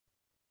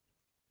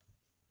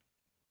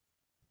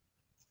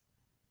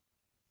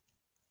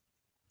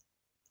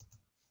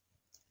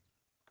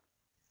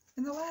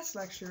In the last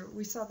lecture,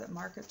 we saw that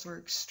markets are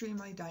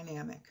extremely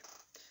dynamic.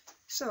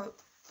 So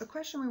the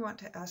question we want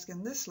to ask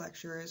in this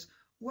lecture is,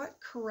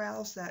 what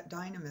corrals that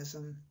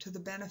dynamism to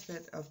the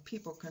benefit of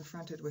people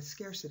confronted with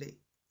scarcity?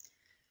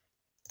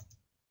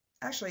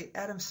 Actually,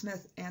 Adam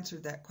Smith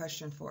answered that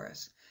question for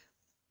us.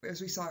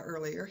 As we saw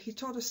earlier, he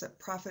told us that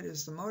profit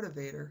is the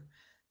motivator,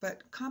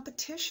 but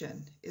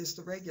competition is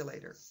the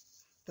regulator.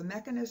 The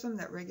mechanism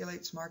that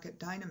regulates market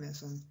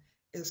dynamism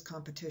is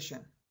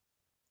competition.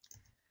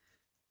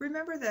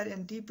 Remember that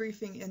in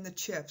debriefing in the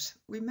CHIPS,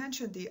 we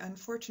mentioned the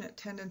unfortunate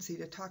tendency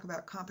to talk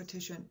about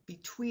competition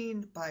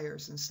between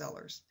buyers and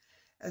sellers,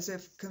 as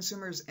if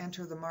consumers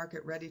enter the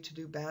market ready to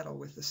do battle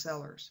with the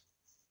sellers.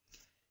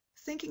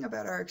 Thinking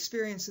about our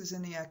experiences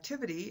in the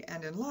activity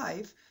and in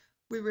life,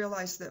 we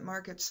realize that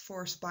markets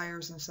force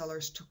buyers and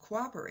sellers to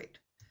cooperate,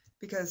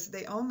 because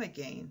they only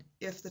gain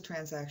if the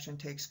transaction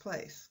takes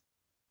place.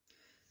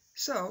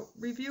 So,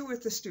 review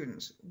with the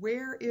students.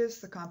 Where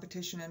is the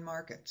competition in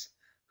markets?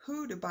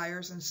 Who do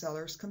buyers and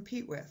sellers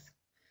compete with?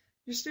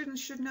 Your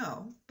students should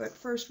know, but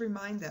first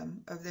remind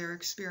them of their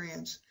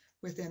experience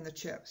within the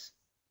CHIPS.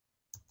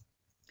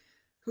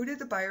 Who did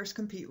the buyers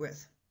compete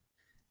with?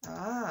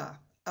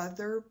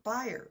 Other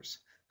buyers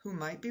who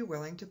might be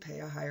willing to pay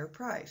a higher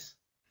price.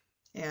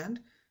 And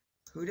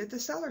who did the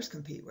sellers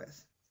compete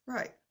with?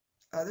 Right,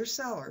 other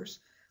sellers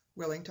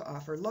willing to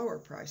offer lower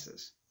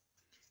prices.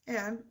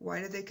 And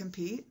why did they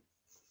compete?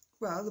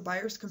 Well, the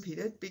buyers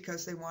competed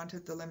because they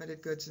wanted the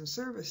limited goods and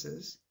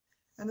services,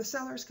 and the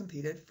sellers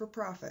competed for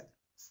profit.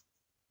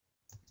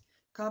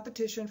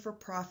 Competition for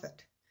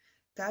profit.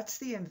 That's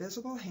the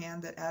invisible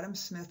hand that Adam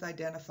Smith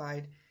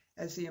identified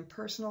as the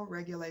impersonal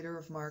regulator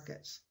of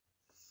markets.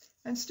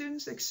 And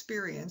students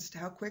experienced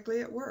how quickly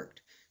it worked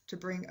to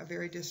bring a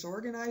very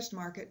disorganized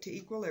market to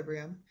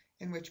equilibrium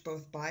in which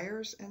both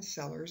buyers and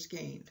sellers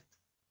gained.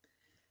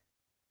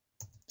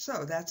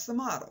 So that's the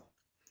model.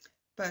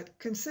 But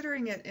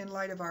considering it in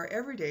light of our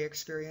everyday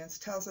experience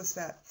tells us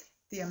that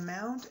the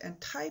amount and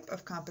type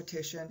of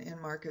competition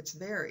in markets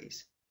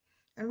varies.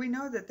 And we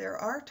know that there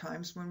are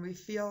times when we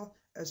feel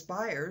as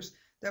buyers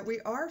that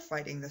we are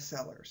fighting the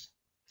sellers.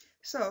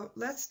 So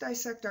let's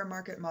dissect our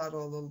market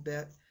model a little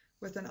bit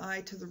with an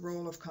eye to the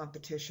role of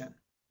competition.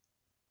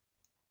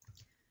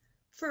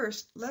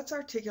 First, let's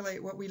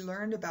articulate what we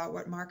learned about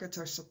what markets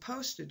are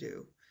supposed to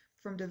do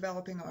from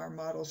developing our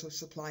models of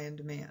supply and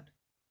demand.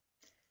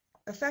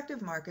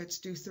 Effective markets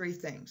do three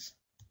things.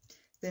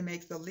 They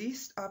make the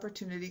least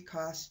opportunity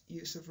cost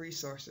use of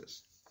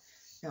resources.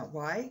 Now,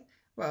 why?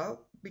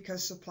 Well,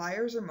 because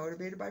suppliers are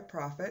motivated by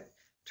profit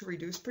to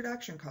reduce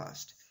production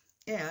cost,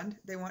 and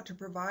they want to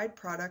provide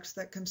products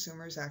that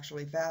consumers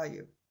actually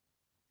value.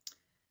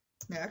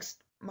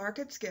 Next,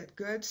 markets get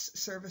goods,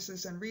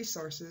 services, and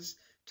resources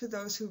to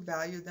those who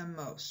value them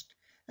most.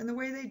 And the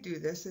way they do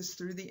this is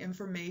through the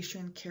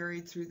information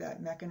carried through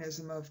that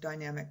mechanism of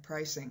dynamic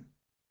pricing.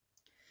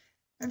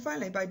 And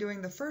finally, by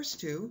doing the first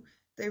two,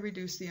 they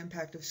reduce the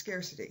impact of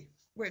scarcity,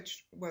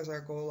 which was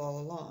our goal all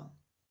along.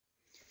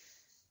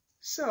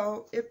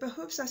 So it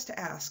behooves us to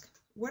ask,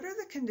 what are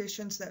the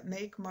conditions that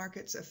make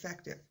markets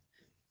effective?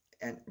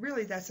 And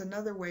really, that's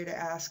another way to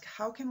ask,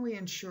 how can we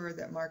ensure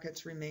that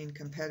markets remain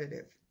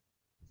competitive?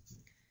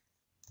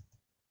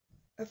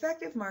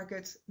 Effective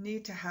markets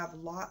need to have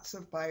lots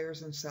of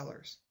buyers and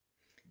sellers.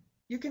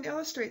 You can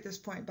illustrate this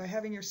point by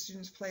having your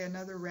students play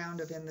another round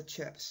of In the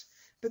CHIPS,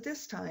 but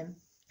this time,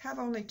 have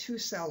only two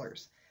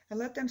sellers and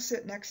let them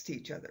sit next to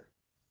each other.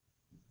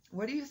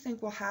 What do you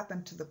think will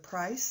happen to the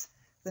price,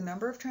 the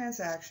number of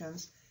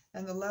transactions,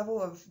 and the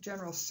level of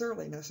general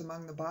surliness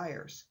among the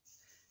buyers?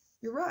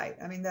 You're right.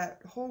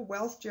 That whole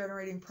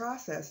wealth-generating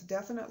process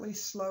definitely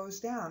slows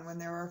down when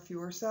there are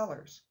fewer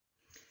sellers.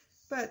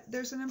 But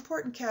there's an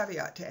important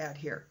caveat to add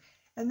here,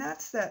 and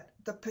that's that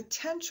the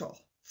potential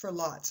for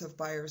lots of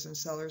buyers and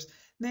sellers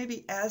may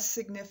be as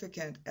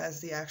significant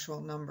as the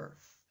actual number.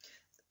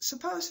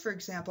 Suppose, for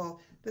example,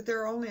 that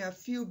there are only a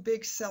few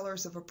big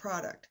sellers of a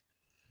product.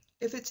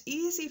 If it's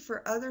easy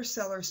for other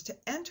sellers to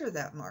enter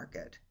that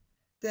market,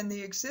 then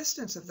the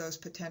existence of those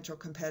potential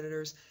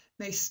competitors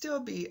may still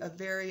be a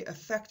very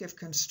effective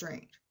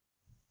constraint.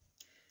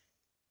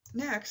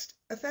 Next,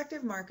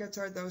 effective markets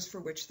are those for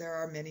which there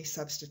are many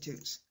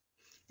substitutes.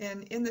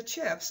 And in the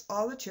CHIPS,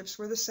 all the chips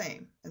were the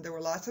same, and there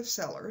were lots of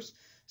sellers,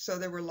 so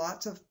there were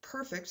lots of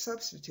perfect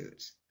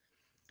substitutes.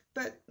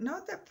 But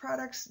note that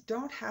products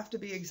don't have to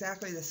be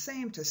exactly the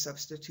same to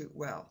substitute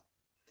well.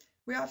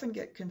 We often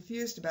get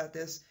confused about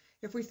this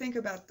if we think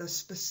about the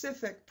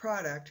specific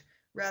product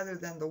rather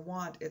than the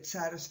want it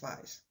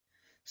satisfies.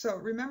 So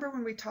remember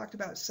when we talked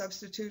about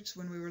substitutes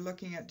when we were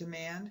looking at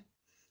demand?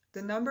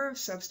 The number of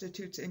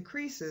substitutes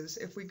increases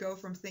if we go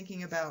from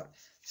thinking about,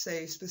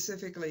 say,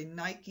 specifically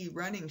Nike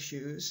running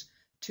shoes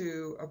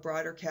to a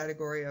broader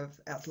category of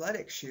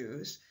athletic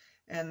shoes,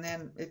 and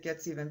then it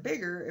gets even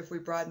bigger if we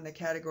broaden the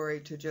category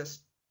to just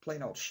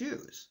plain old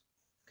shoes.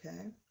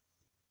 Okay?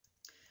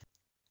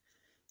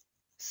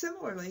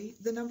 Similarly,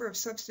 the number of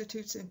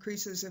substitutes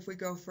increases if we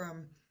go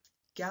from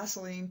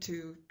gasoline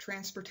to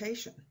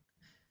transportation.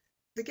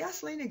 The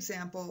gasoline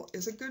example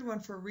is a good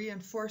one for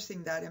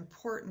reinforcing that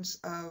importance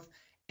of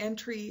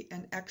entry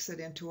and exit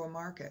into a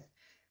market.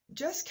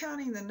 Just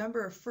counting the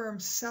number of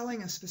firms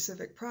selling a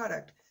specific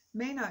product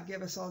may not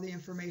give us all the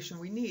information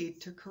we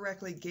need to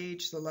correctly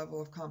gauge the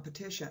level of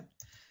competition.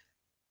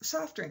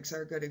 Soft drinks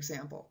are a good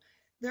example.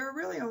 There are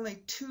really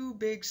only two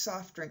big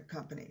soft drink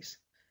companies,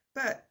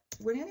 but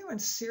would anyone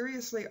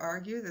seriously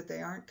argue that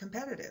they aren't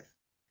competitive?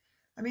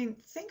 I mean,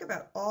 think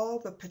about all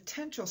the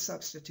potential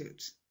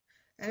substitutes.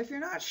 And if you're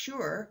not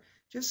sure,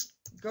 just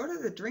go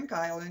to the drink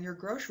aisle in your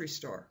grocery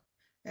store.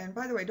 And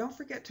by the way, don't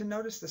forget to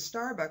notice the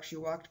Starbucks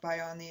you walked by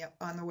on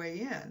the way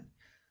in.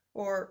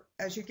 Or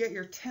as you get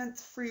your 10th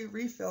free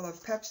refill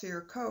of Pepsi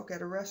or Coke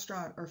at a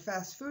restaurant or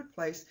fast food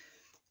place,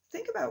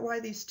 think about why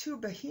these two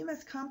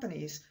behemoth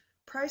companies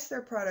price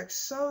their products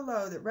so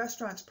low that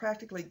restaurants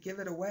practically give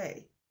it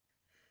away.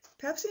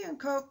 Pepsi and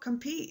Coke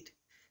compete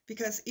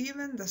because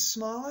even the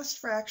smallest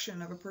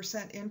fraction of a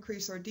 %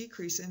 increase or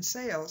decrease in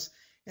sales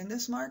in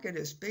this market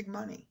is big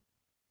money.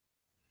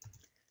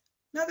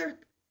 Another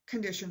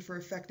condition for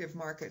effective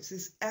markets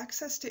is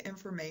access to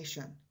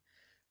information.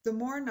 The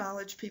more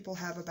knowledge people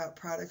have about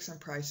products and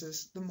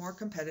prices, the more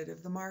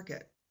competitive the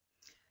market.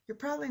 You're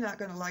probably not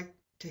going to like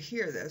to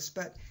hear this,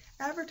 but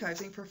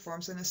advertising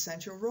performs an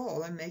essential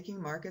role in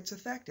making markets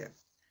effective.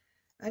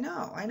 I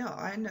know,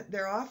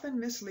 they're often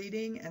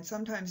misleading and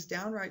sometimes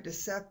downright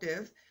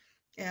deceptive,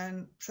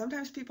 and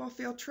sometimes people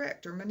feel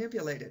tricked or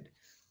manipulated.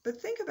 But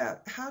think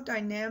about how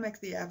dynamic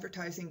the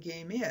advertising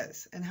game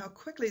is and how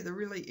quickly the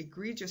really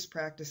egregious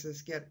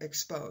practices get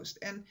exposed.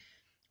 And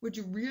would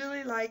you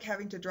really like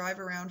having to drive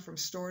around from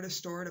store to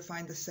store to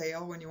find the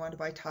sale when you want to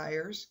buy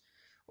tires?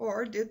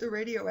 Or did the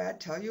radio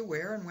ad tell you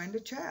where and when to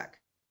check?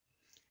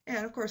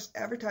 And of course,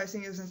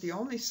 advertising isn't the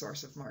only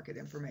source of market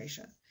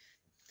information.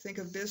 Think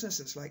of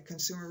businesses like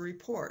Consumer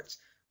Reports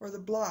or the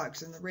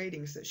blogs and the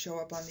ratings that show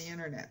up on the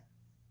internet.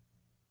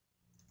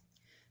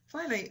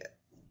 Finally,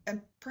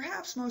 and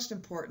perhaps most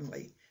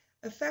importantly,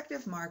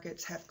 effective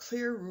markets have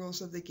clear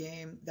rules of the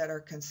game that are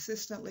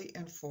consistently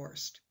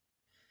enforced.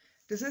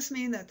 Does this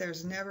mean that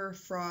there's never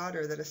fraud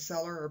or that a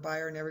seller or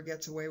buyer never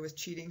gets away with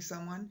cheating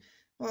someone?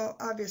 Well,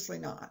 obviously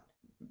not.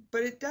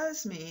 But it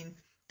does mean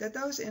that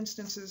those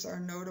instances are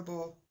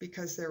notable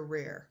because they're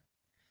rare,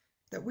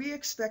 that we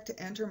expect to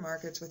enter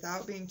markets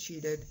without being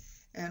cheated,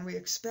 and we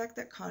expect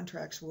that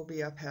contracts will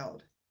be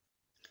upheld.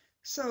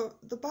 So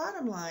the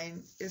bottom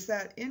line is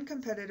that in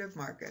competitive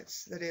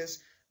markets, that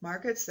is,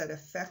 markets that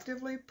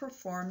effectively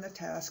perform the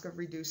task of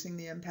reducing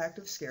the impact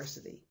of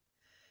scarcity,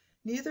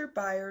 neither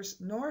buyers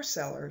nor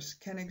sellers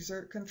can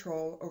exert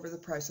control over the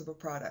price of a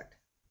product.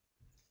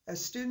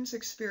 As students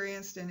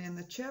experienced in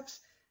the CHIPS,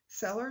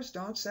 sellers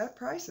don't set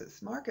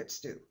prices,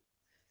 markets do.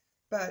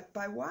 But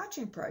by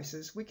watching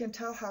prices, we can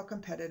tell how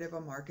competitive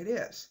a market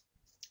is.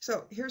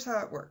 So here's how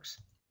it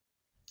works.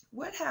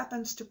 What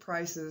happens to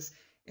prices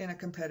in a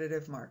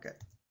competitive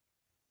market?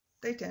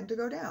 They tend to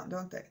go down,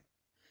 don't they?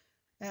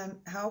 And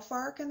how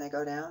far can they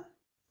go down?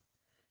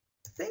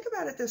 Think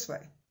about it this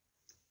way.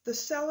 The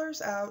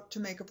seller's out to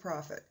make a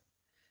profit,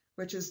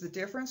 which is the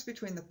difference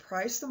between the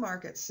price the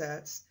market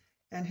sets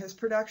and his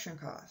production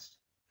cost.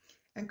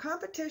 And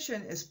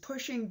competition is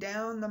pushing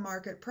down the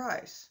market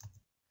price.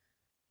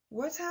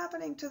 What's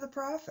happening to the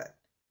profit?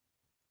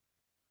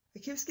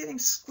 It keeps getting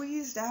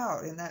squeezed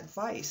out in that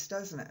vice,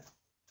 doesn't it?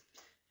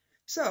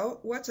 So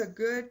what's a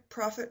good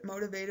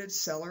profit-motivated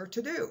seller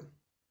to do?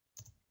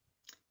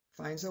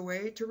 Finds a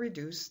way to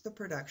reduce the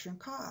production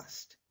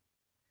cost.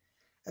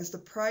 As the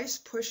price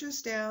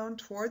pushes down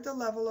toward the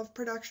level of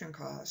production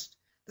cost,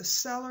 the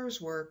sellers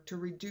work to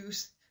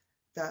reduce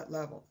that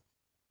level.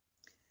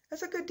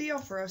 That's a good deal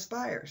for us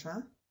buyers,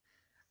 huh?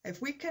 If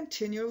we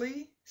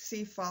continually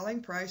see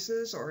falling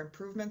prices or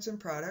improvements in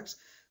products,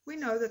 we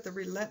know that the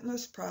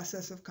relentless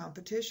process of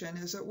competition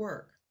is at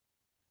work.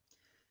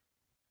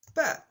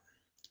 But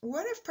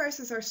what if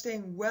prices are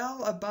staying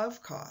well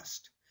above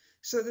cost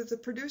so that the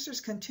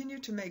producers continue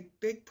to make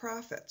big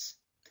profits?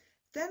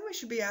 Then we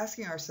should be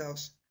asking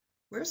ourselves,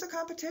 where's the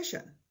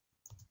competition?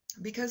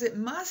 Because it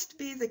must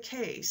be the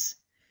case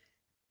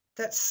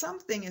that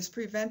something is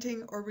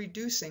preventing or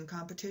reducing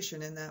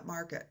competition in that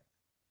market.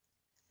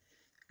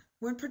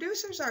 When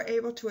producers are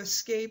able to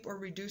escape or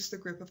reduce the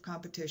grip of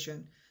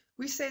competition,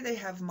 we say they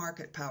have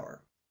market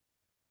power.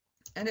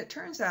 And it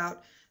turns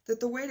out that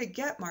the way to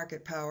get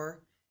market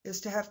power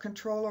is to have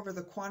control over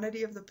the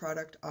quantity of the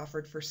product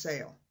offered for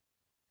sale.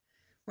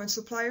 When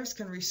suppliers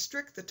can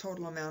restrict the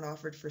total amount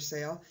offered for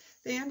sale,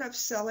 they end up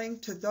selling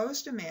to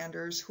those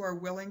demanders who are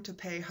willing to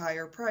pay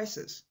higher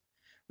prices.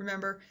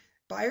 Remember,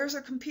 buyers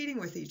are competing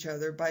with each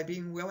other by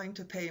being willing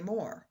to pay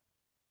more.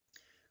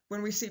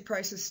 When we see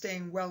prices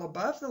staying well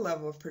above the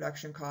level of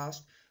production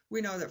cost,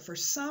 we know that for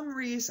some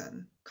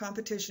reason,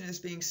 competition is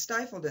being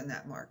stifled in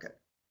that market.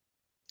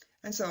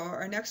 And so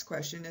our next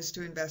question is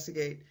to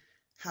investigate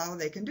how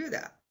they can do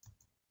that.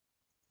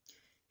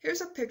 Here's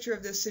a picture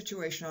of this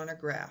situation on a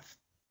graph.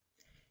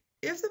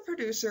 If the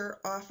producer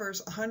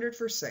offers 100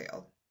 for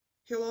sale,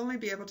 he'll only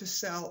be able to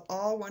sell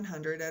all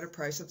 100 at a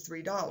price of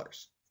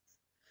 $3.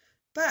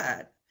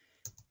 But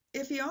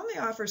If he only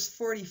offers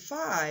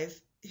 45,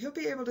 he'll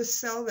be able to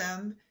sell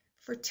them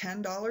for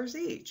 $10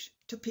 each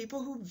to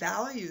people who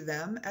value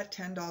them at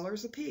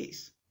 $10 a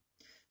piece.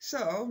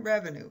 So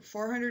revenue,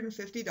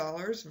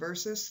 $450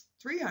 versus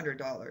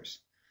 $300.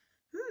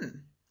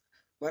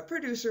 What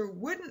producer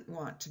wouldn't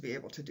want to be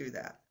able to do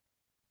that?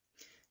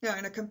 Now,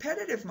 in a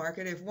competitive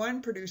market, if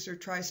one producer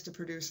tries to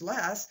produce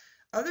less,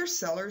 other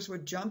sellers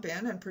would jump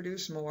in and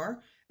produce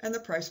more, and the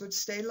price would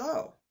stay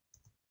low.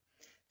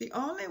 The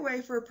only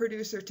way for a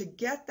producer to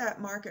get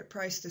that market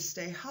price to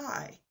stay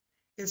high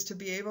is to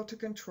be able to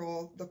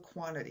control the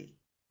quantity.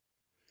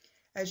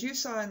 As you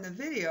saw in the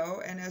video,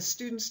 and as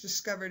students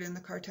discovered in the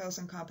Cartels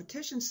and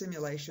Competition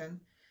simulation,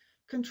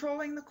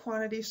 controlling the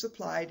quantity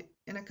supplied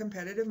in a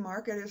competitive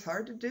market is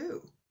hard to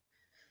do.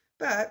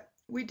 But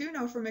we do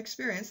know from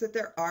experience that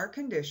there are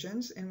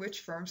conditions in which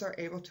firms are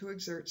able to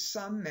exert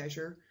some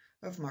measure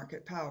of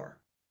market power.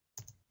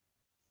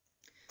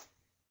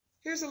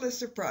 Here's a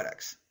list of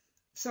products.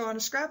 So on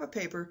a scrap of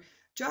paper,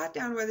 jot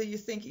down whether you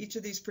think each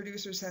of these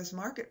producers has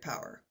market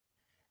power,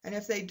 and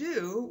if they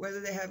do,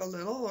 whether they have a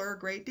little or a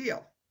great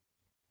deal.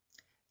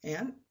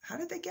 And how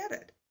did they get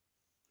it?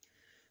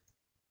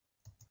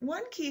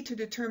 One key to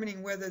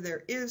determining whether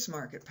there is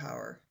market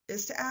power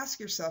is to ask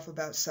yourself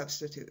about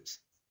substitutes.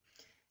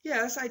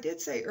 Yes, I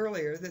did say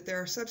earlier that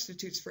there are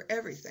substitutes for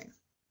everything,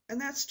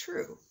 and that's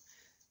true.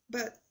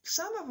 But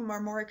some of them are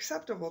more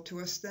acceptable to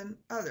us than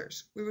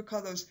others. We would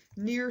call those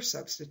near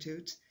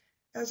substitutes,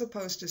 as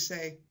opposed to,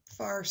 say,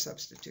 far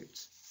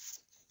substitutes.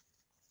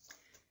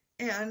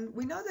 And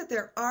we know that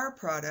there are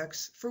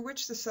products for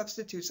which the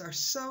substitutes are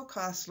so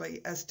costly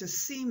as to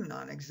seem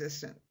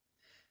non-existent.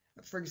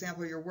 For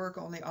example, your work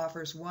only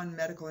offers one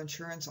medical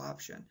insurance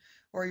option,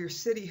 or your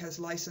city has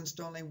licensed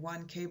only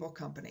one cable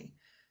company,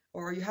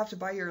 or you have to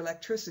buy your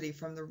electricity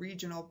from the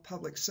regional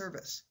public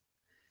service.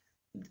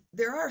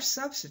 There are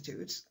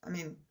substitutes. I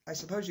mean, I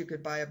suppose you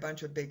could buy a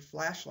bunch of big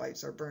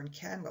flashlights or burn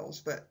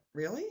candles, but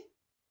really?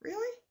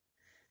 Really?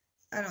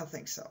 I don't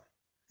think so.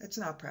 It's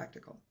not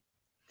practical.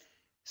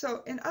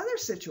 So in other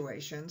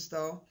situations,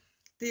 though,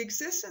 the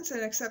existence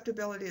and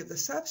acceptability of the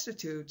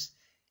substitutes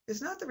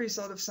is not the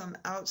result of some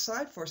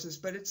outside forces,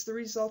 but it's the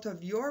result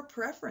of your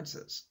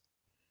preferences.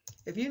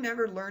 If you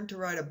never learned to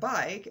ride a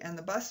bike and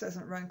the bus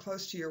doesn't run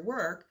close to your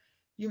work,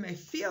 you may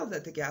feel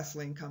that the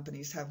gasoline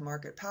companies have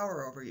market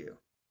power over you.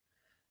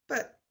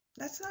 But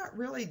that's not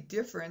really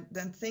different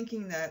than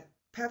thinking that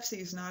Pepsi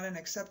is not an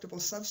acceptable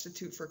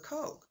substitute for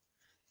Coke.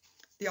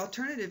 The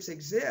alternatives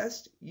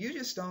exist, you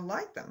just don't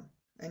like them,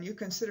 and you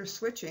consider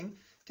switching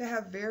to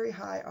have very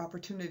high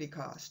opportunity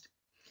cost.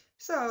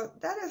 So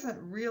that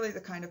isn't really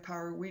the kind of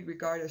power we'd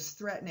regard as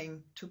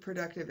threatening to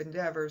productive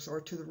endeavors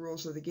or to the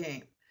rules of the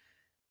game.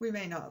 We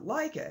may not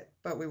like it,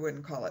 but we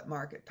wouldn't call it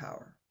market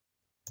power.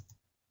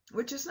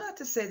 Which is not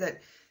to say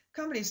that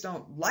companies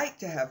don't like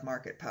to have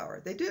market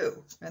power. They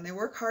do, and they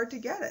work hard to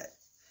get it.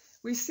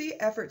 We see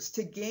efforts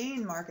to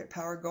gain market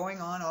power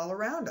going on all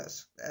around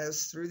us,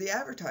 as through the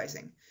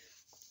advertising.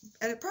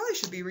 And it probably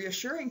should be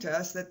reassuring to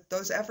us that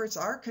those efforts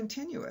are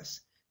continuous,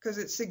 because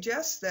it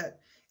suggests that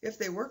if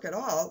they work at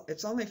all,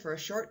 it's only for a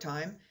short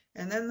time,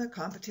 and then the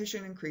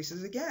competition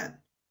increases again.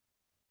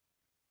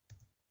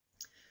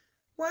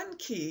 One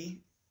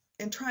key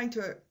in trying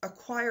to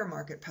acquire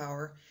market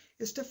power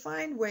is to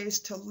find ways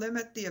to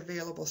limit the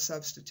available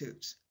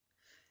substitutes.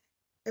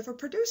 If a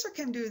producer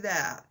can do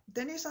that,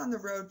 then he's on the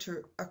road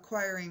to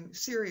acquiring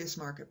serious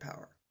market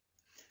power.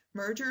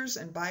 Mergers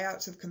and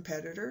buyouts of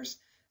competitors,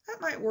 that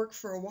might work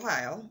for a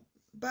while,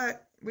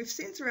 but we've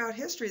seen throughout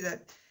history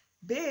that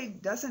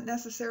big doesn't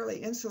necessarily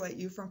insulate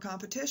you from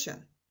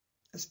competition,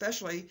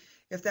 especially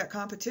if that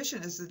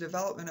competition is the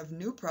development of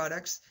new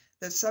products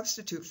that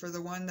substitute for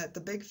the one that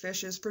the big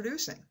fish is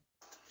producing.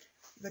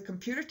 The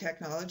computer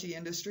technology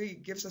industry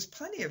gives us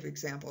plenty of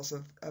examples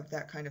of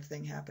that kind of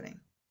thing happening.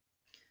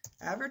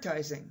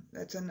 Advertising,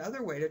 that's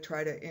another way to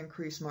try to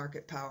increase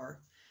market power.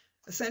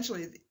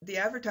 Essentially, the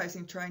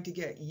advertising trying to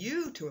get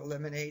you to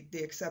eliminate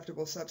the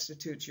acceptable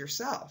substitutes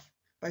yourself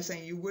by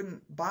saying you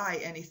wouldn't buy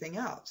anything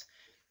else.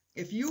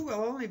 If you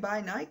will only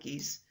buy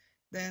Nikes,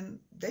 then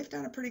they've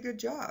done a pretty good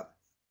job.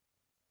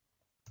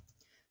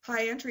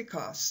 High entry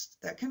costs,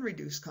 that can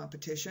reduce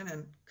competition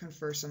and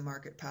confer some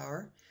market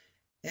power.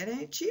 It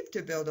ain't cheap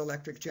to build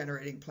electric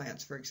generating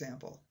plants, for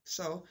example,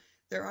 so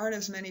there aren't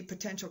as many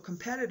potential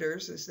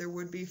competitors as there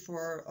would be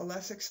for a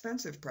less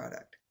expensive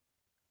product.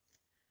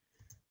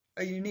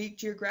 A unique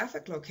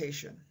geographic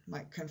location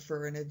might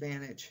confer an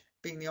advantage.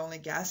 Being the only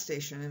gas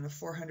station in a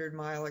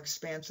 400-mile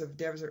expanse of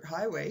desert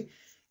highway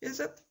is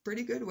a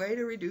pretty good way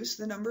to reduce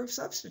the number of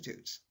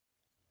substitutes.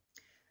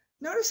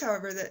 Notice,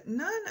 however, that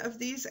none of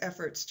these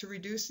efforts to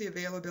reduce the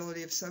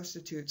availability of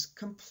substitutes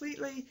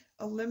completely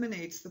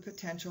eliminates the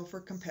potential for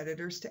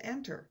competitors to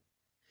enter.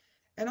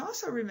 And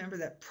also remember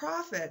that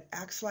profit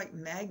acts like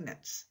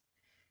magnets.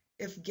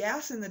 If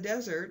gas in the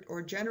desert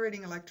or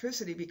generating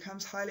electricity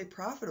becomes highly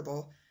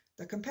profitable,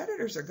 the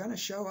competitors are going to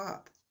show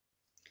up.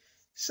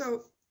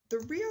 So the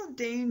real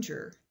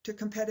danger to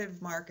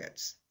competitive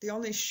markets, the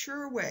only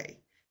sure way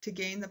to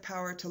gain the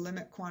power to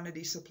limit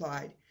quantity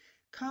supplied,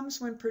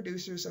 comes when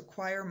producers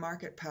acquire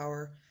market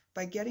power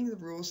by getting the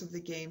rules of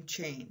the game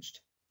changed,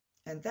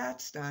 and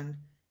that's done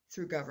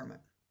through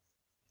government.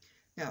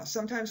 Now,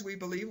 sometimes we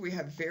believe we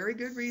have very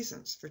good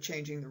reasons for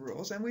changing the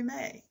rules, and we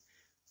may,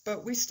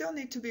 but we still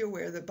need to be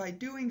aware that by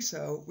doing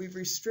so, we've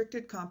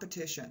restricted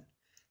competition,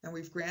 and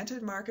we've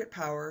granted market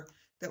power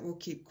that will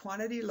keep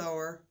quantity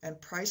lower and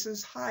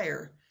prices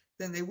higher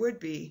than they would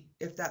be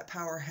if that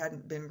power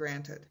hadn't been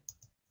granted.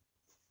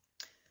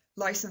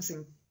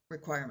 Licensing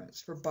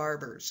requirements for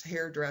barbers,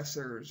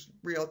 hairdressers,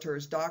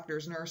 realtors,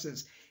 doctors,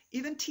 nurses,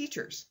 even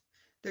teachers.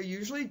 They're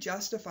usually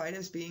justified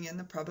as being in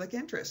the public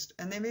interest,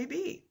 and they may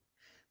be.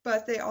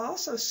 But they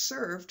also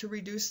serve to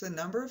reduce the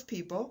number of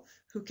people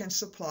who can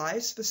supply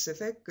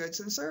specific goods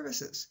and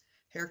services.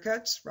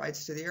 Haircuts,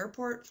 rides to the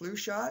airport, flu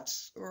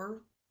shots,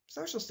 or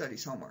social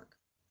studies homework.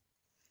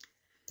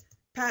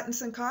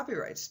 Patents and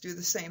copyrights do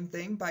the same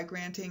thing by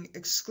granting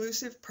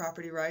exclusive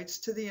property rights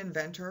to the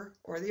inventor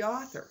or the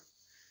author.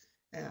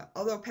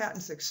 Although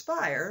patents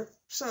expire,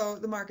 so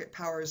the market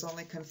power is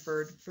only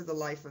conferred for the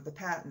life of the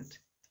patent.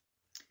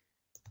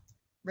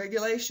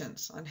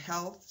 Regulations on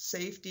health,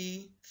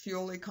 safety,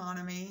 fuel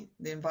economy,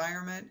 the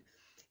environment,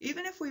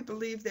 even if we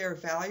believe they are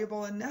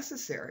valuable and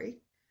necessary,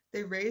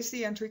 they raise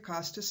the entry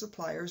cost to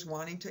suppliers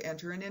wanting to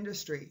enter an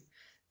industry,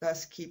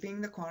 thus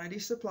keeping the quantity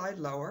supplied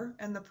lower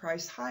and the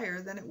price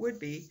higher than it would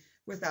be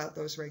without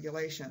those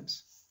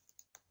regulations.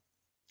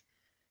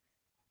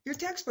 Your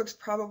textbooks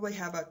probably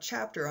have a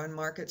chapter on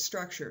market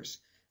structures,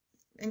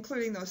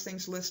 including those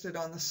things listed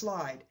on the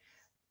slide.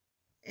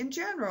 In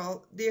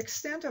general, the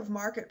extent of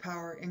market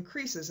power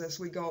increases as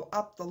we go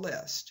up the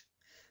list.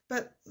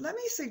 But let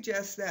me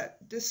suggest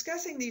that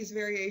discussing these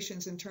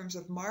variations in terms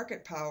of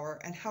market power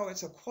and how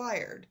it's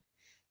acquired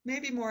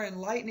may be more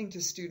enlightening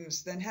to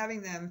students than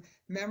having them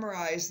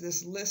memorize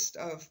this list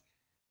of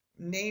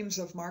names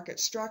of market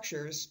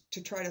structures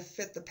to try to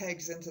fit the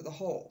pegs into the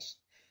holes.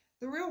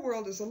 The real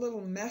world is a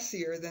little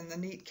messier than the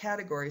neat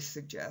categories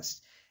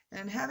suggest,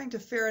 and having to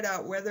ferret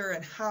out whether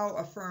and how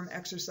a firm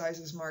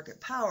exercises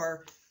market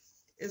power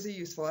is a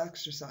useful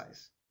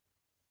exercise.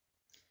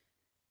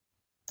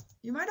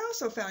 You might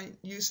also find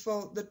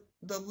useful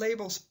the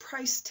labels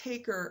price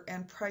taker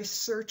and price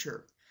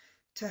searcher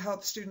to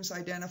help students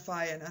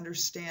identify and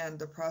understand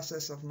the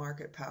process of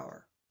market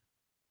power.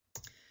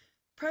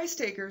 Price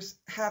takers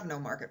have no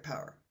market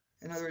power.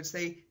 In other words,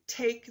 they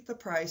take the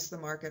price the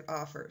market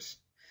offers.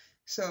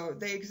 So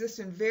they exist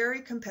in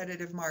very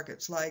competitive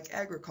markets like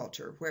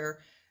agriculture, where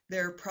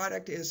their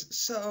product is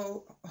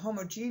so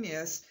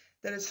homogeneous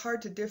that it's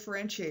hard to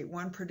differentiate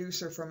one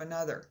producer from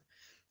another.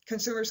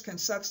 Consumers can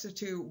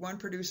substitute one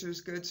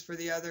producer's goods for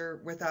the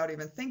other without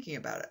even thinking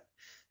about it.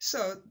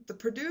 So the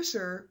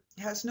producer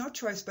has no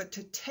choice but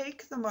to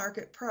take the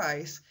market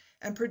price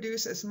and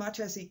produce as much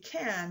as he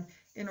can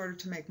in order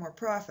to make more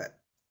profit.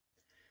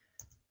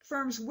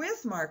 Firms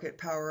with market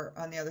power,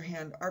 on the other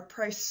hand, are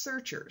price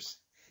searchers.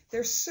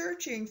 They're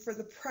searching for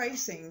the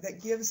pricing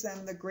that gives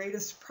them the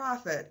greatest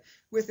profit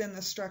within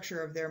the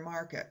structure of their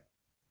market.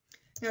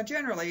 Now,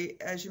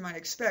 generally, as you might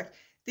expect,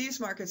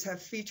 these markets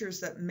have features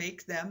that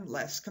make them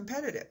less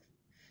competitive.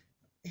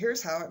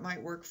 Here's how it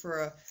might work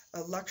for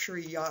a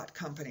luxury yacht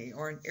company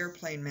or an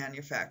airplane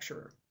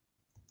manufacturer.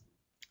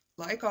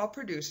 Like all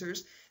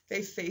producers,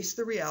 they face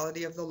the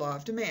reality of the law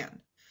of demand.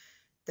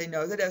 They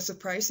know that as the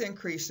price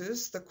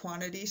increases, the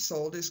quantity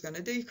sold is going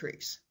to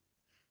decrease.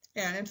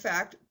 And in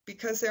fact,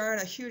 because there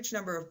aren't a huge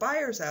number of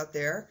buyers out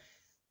there,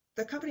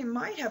 the company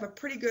might have a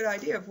pretty good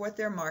idea of what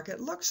their market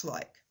looks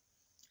like.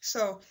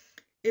 So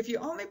if you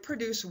only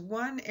produce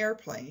one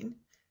airplane,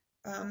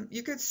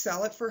 you could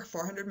sell it for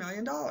 $400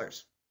 million.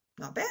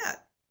 Not bad.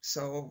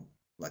 So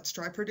let's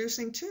try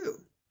producing two.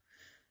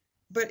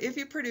 But if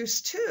you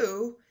produce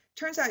two,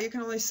 turns out you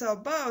can only sell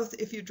both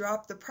if you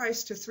drop the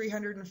price to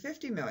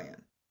 $350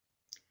 million.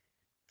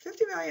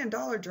 $50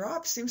 million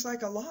drop seems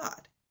like a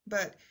lot,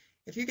 but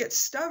if you get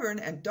stubborn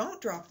and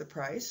don't drop the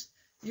price,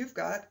 you've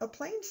got a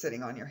plane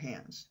sitting on your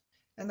hands,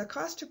 and the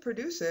cost to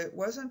produce it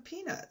wasn't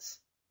peanuts.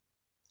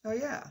 Oh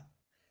yeah,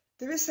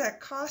 there is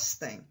that cost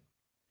thing.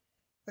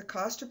 The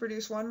cost to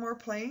produce one more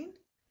plane?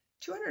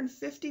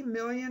 $250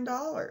 million.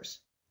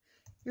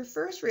 Your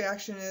first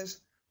reaction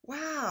is,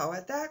 wow,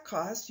 at that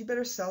cost, you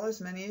better sell as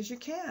many as you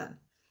can.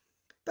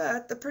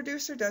 But the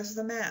producer does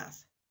the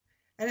math.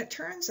 And it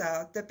turns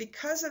out that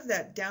because of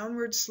that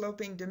downward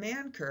sloping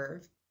demand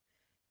curve,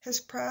 his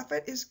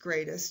profit is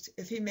greatest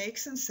if he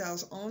makes and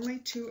sells only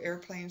two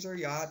airplanes or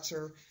yachts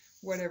or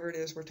whatever it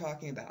is we're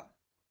talking about.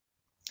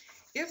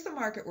 If the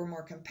market were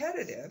more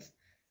competitive,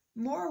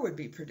 more would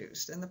be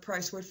produced and the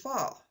price would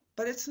fall,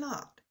 but it's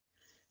not.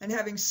 And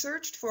having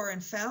searched for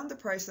and found the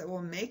price that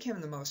will make him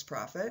the most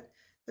profit,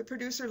 the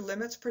producer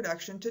limits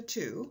production to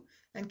two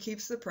and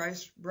keeps the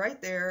price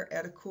right there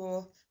at a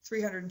cool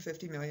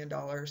 $350 million.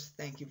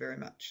 Thank you very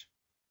much.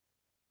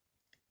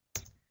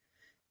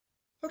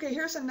 Okay,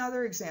 here's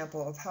another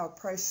example of how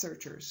price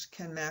searchers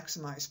can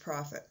maximize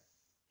profit.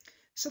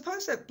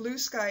 Suppose that Blue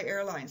Sky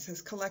Airlines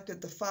has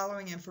collected the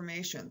following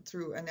information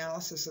through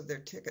analysis of their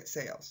ticket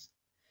sales.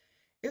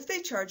 If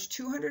they charge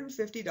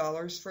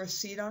 $250 for a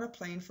seat on a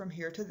plane from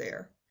here to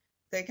there,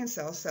 they can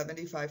sell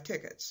 75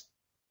 tickets.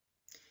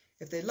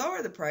 If they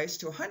lower the price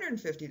to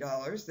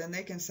 $150, then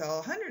they can sell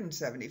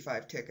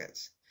 175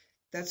 tickets.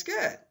 That's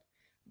good.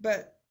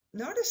 But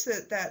notice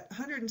that that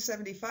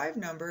 175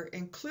 number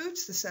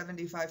includes the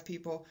 75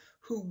 people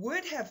who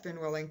would have been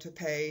willing to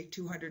pay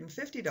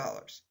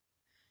 $250.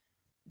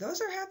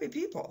 Those are happy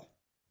people,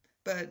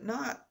 but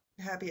not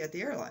happy at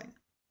the airline.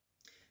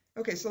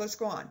 Okay, so let's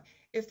go on.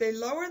 If they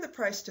lower the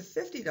price to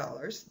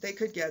 $50, they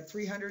could get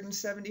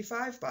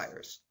 375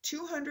 buyers,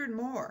 200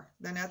 more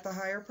than at the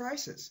higher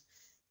prices.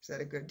 Is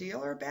that a good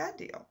deal or a bad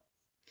deal?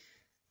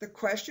 The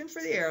question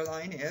for the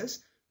airline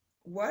is,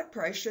 what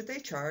price should they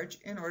charge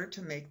in order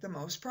to make the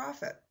most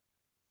profit?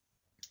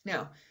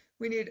 Now,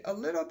 we need a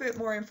little bit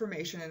more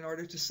information in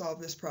order to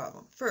solve this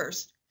problem.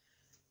 First,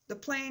 the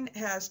plane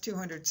has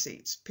 200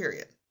 seats,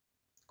 period.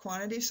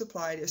 Quantity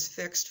supplied is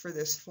fixed for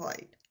this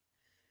flight.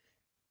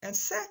 And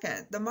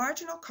second, the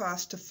marginal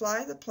cost to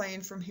fly the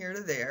plane from here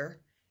to there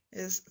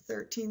is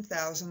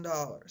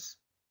 $13,000.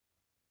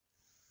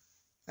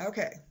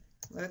 Okay,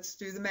 let's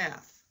do the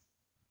math.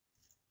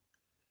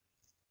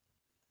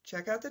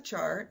 Check out the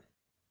chart.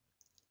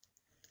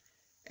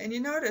 And you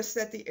notice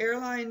that the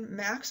airline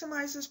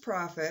maximizes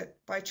profit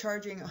by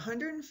charging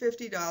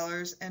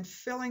 $150 and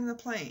filling the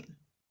plane.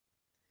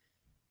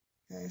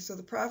 Okay, so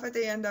the profit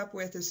they end up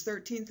with is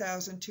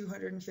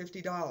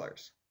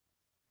 $13,250.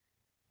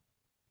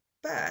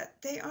 But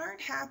they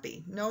aren't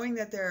happy knowing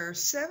that there are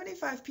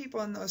 75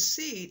 people in those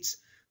seats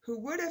who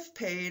would have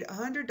paid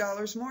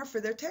 $100 more for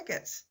their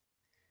tickets.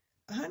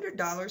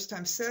 $100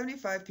 times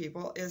 75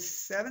 people is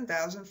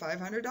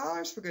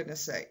 $7,500, for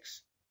goodness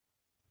sakes.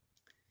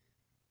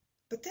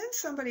 But then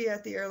somebody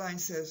at the airline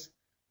says,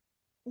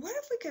 what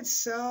if we could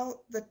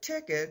sell the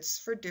tickets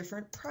for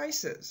different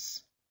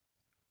prices?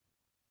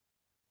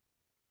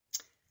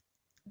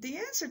 The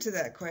answer to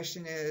that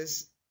question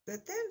is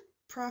that then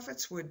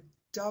profits would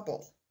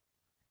double.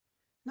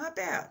 Not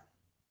bad.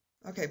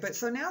 Okay, but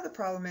so now the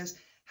problem is,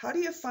 how do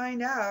you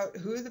find out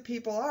who the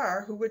people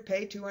are who would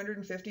pay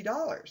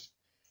 $250?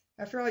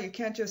 After all, you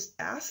can't just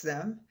ask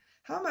them,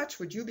 how much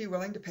would you be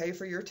willing to pay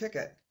for your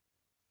ticket?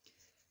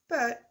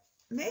 But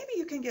maybe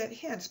you can get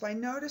hints by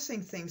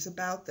noticing things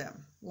about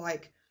them,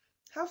 like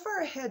how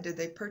far ahead did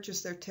they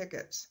purchase their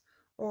tickets?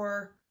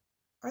 Or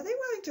are they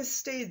willing to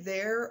stay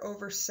there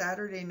over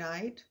Saturday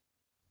night?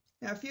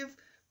 Now, if you've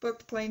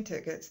booked plane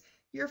tickets,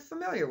 you're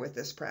familiar with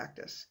this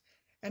practice.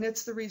 And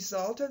it's the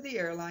result of the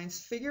airlines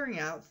figuring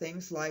out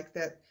things like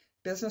that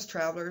business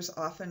travelers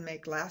often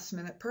make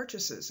last-minute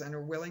purchases and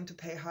are willing to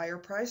pay higher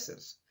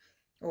prices,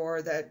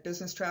 or that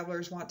business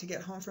travelers want to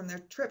get home from their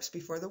trips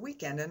before the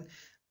weekend and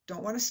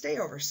don't want to stay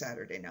over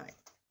Saturday night.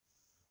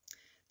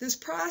 This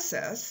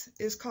process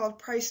is called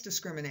price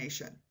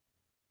discrimination.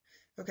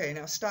 Okay,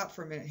 now stop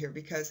for a minute here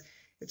because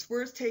it's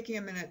worth taking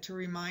a minute to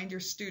remind your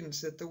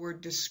students that the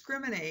word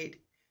discriminate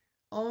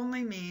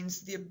only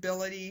means the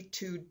ability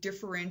to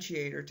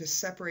differentiate or to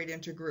separate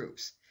into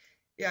groups.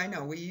 Yeah, I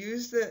know, we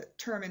use the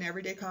term in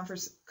everyday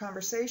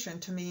conversation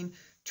to mean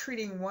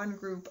treating one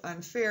group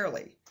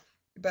unfairly.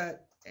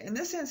 But in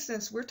this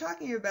instance, we're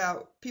talking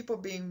about people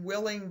being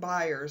willing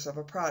buyers of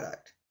a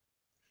product.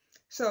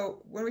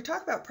 So when we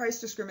talk about price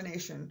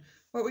discrimination,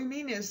 what we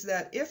mean is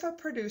that if a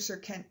producer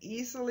can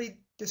easily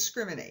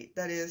discriminate,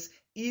 that is,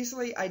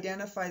 easily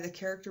identify the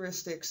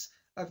characteristics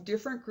of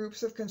different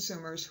groups of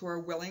consumers who are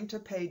willing to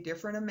pay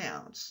different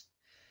amounts,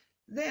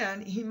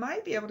 then he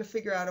might be able to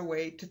figure out a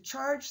way to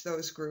charge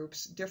those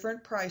groups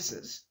different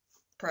prices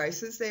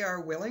they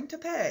are willing to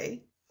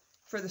pay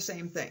for the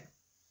same thing.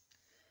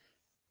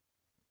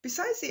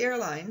 Besides the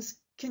airlines,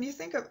 can you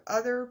think of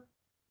other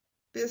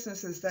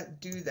businesses that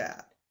do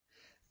that?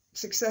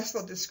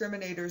 Successful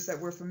discriminators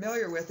that we're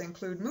familiar with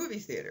include movie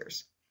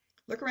theaters.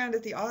 Look around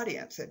at the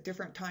audience at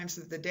different times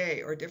of the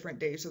day or different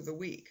days of the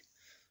week.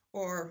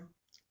 Or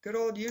good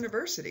old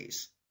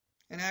universities.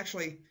 And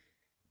actually,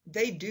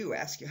 they do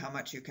ask you how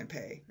much you can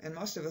pay, and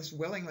most of us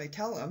willingly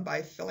tell them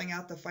by filling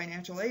out the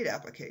financial aid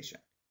application.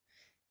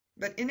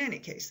 But in any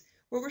case,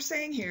 what we're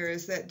saying here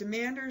is that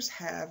demanders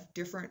have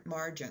different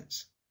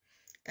margins,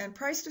 and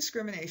price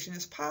discrimination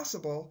is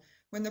possible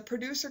when the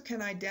producer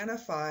can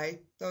identify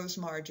those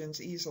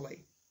margins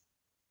easily.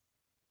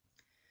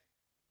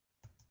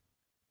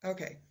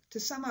 Okay, to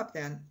sum up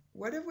then,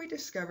 what have we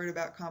discovered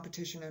about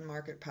competition and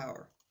market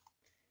power?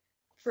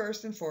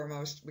 First and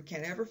foremost, we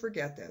can't ever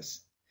forget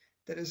this,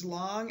 that as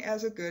long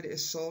as a good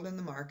is sold in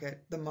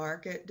the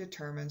market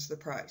determines the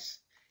price.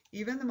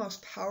 Even the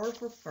most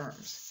powerful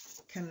firms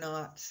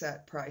cannot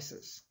set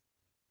prices.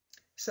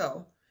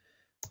 So,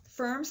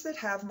 firms that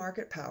have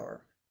market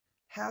power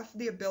have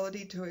the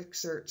ability to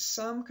exert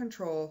some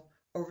control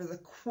over the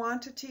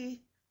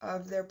quantity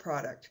of their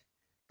product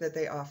that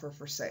they offer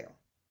for sale.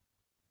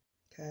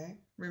 Okay?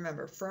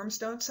 Remember, firms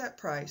don't set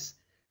price,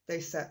 they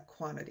set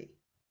quantity.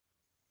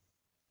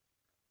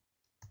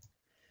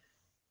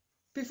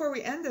 Before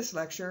we end this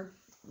lecture,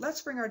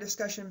 let's bring our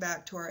discussion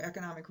back to our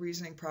economic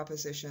reasoning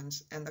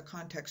propositions and the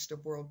context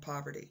of world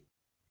poverty.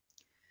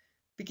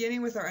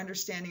 Beginning with our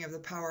understanding of the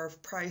power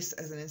of price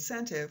as an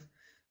incentive,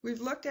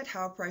 we've looked at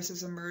how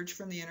prices emerge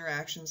from the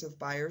interactions of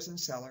buyers and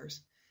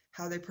sellers,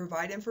 how they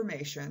provide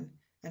information,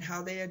 and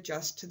how they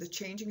adjust to the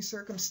changing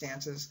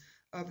circumstances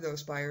of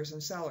those buyers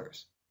and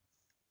sellers.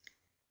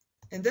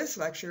 In this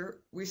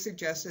lecture, we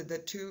suggested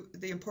that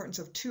the importance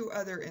of two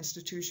other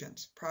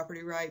institutions,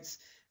 property rights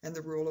and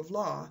the rule of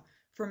law,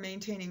 for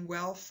maintaining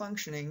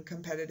well-functioning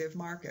competitive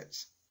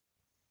markets.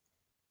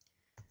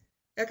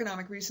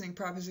 Economic reasoning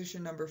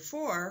proposition number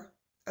 4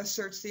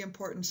 asserts the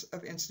importance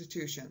of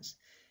institutions.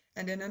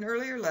 And in an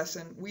earlier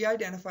lesson, we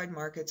identified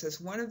markets as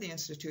one of the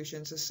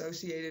institutions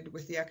associated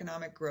with the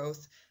economic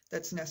growth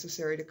that's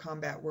necessary to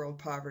combat world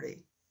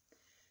poverty.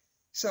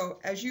 So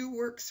as you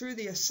work through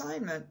the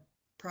assignment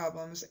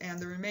problems and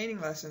the remaining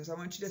lessons, I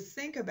want you to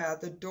think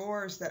about the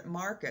doors that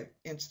market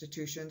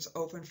institutions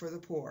open for the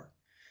poor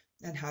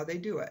and how they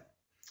do it,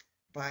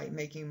 by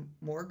making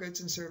more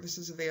goods and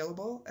services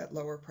available at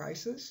lower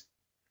prices,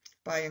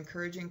 by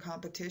encouraging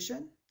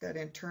competition that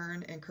in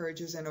turn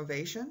encourages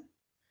innovation,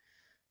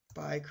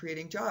 by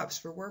creating jobs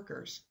for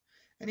workers,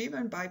 and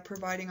even by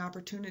providing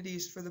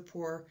opportunities for the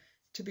poor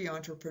to be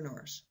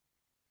entrepreneurs.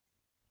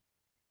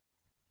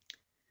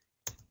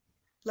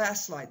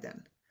 Last slide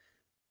then.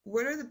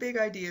 What are the big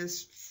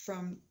ideas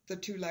from the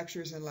 2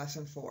 lectures in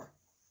Lesson 4?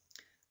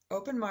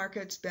 Open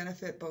markets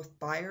benefit both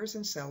buyers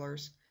and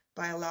sellers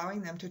by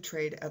allowing them to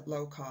trade at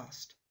low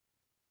cost.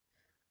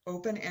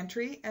 Open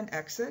entry and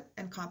exit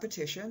and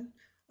competition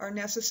are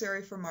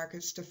necessary for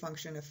markets to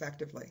function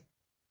effectively.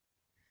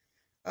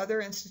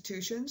 Other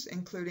institutions,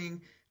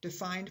 including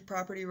defined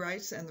property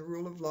rights and the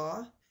rule of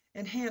law,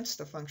 enhance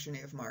the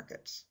functioning of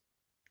markets.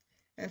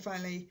 And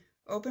finally,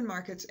 open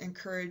markets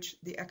encourage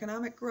the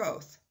economic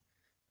growth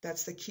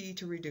that's the key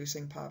to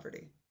reducing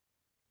poverty.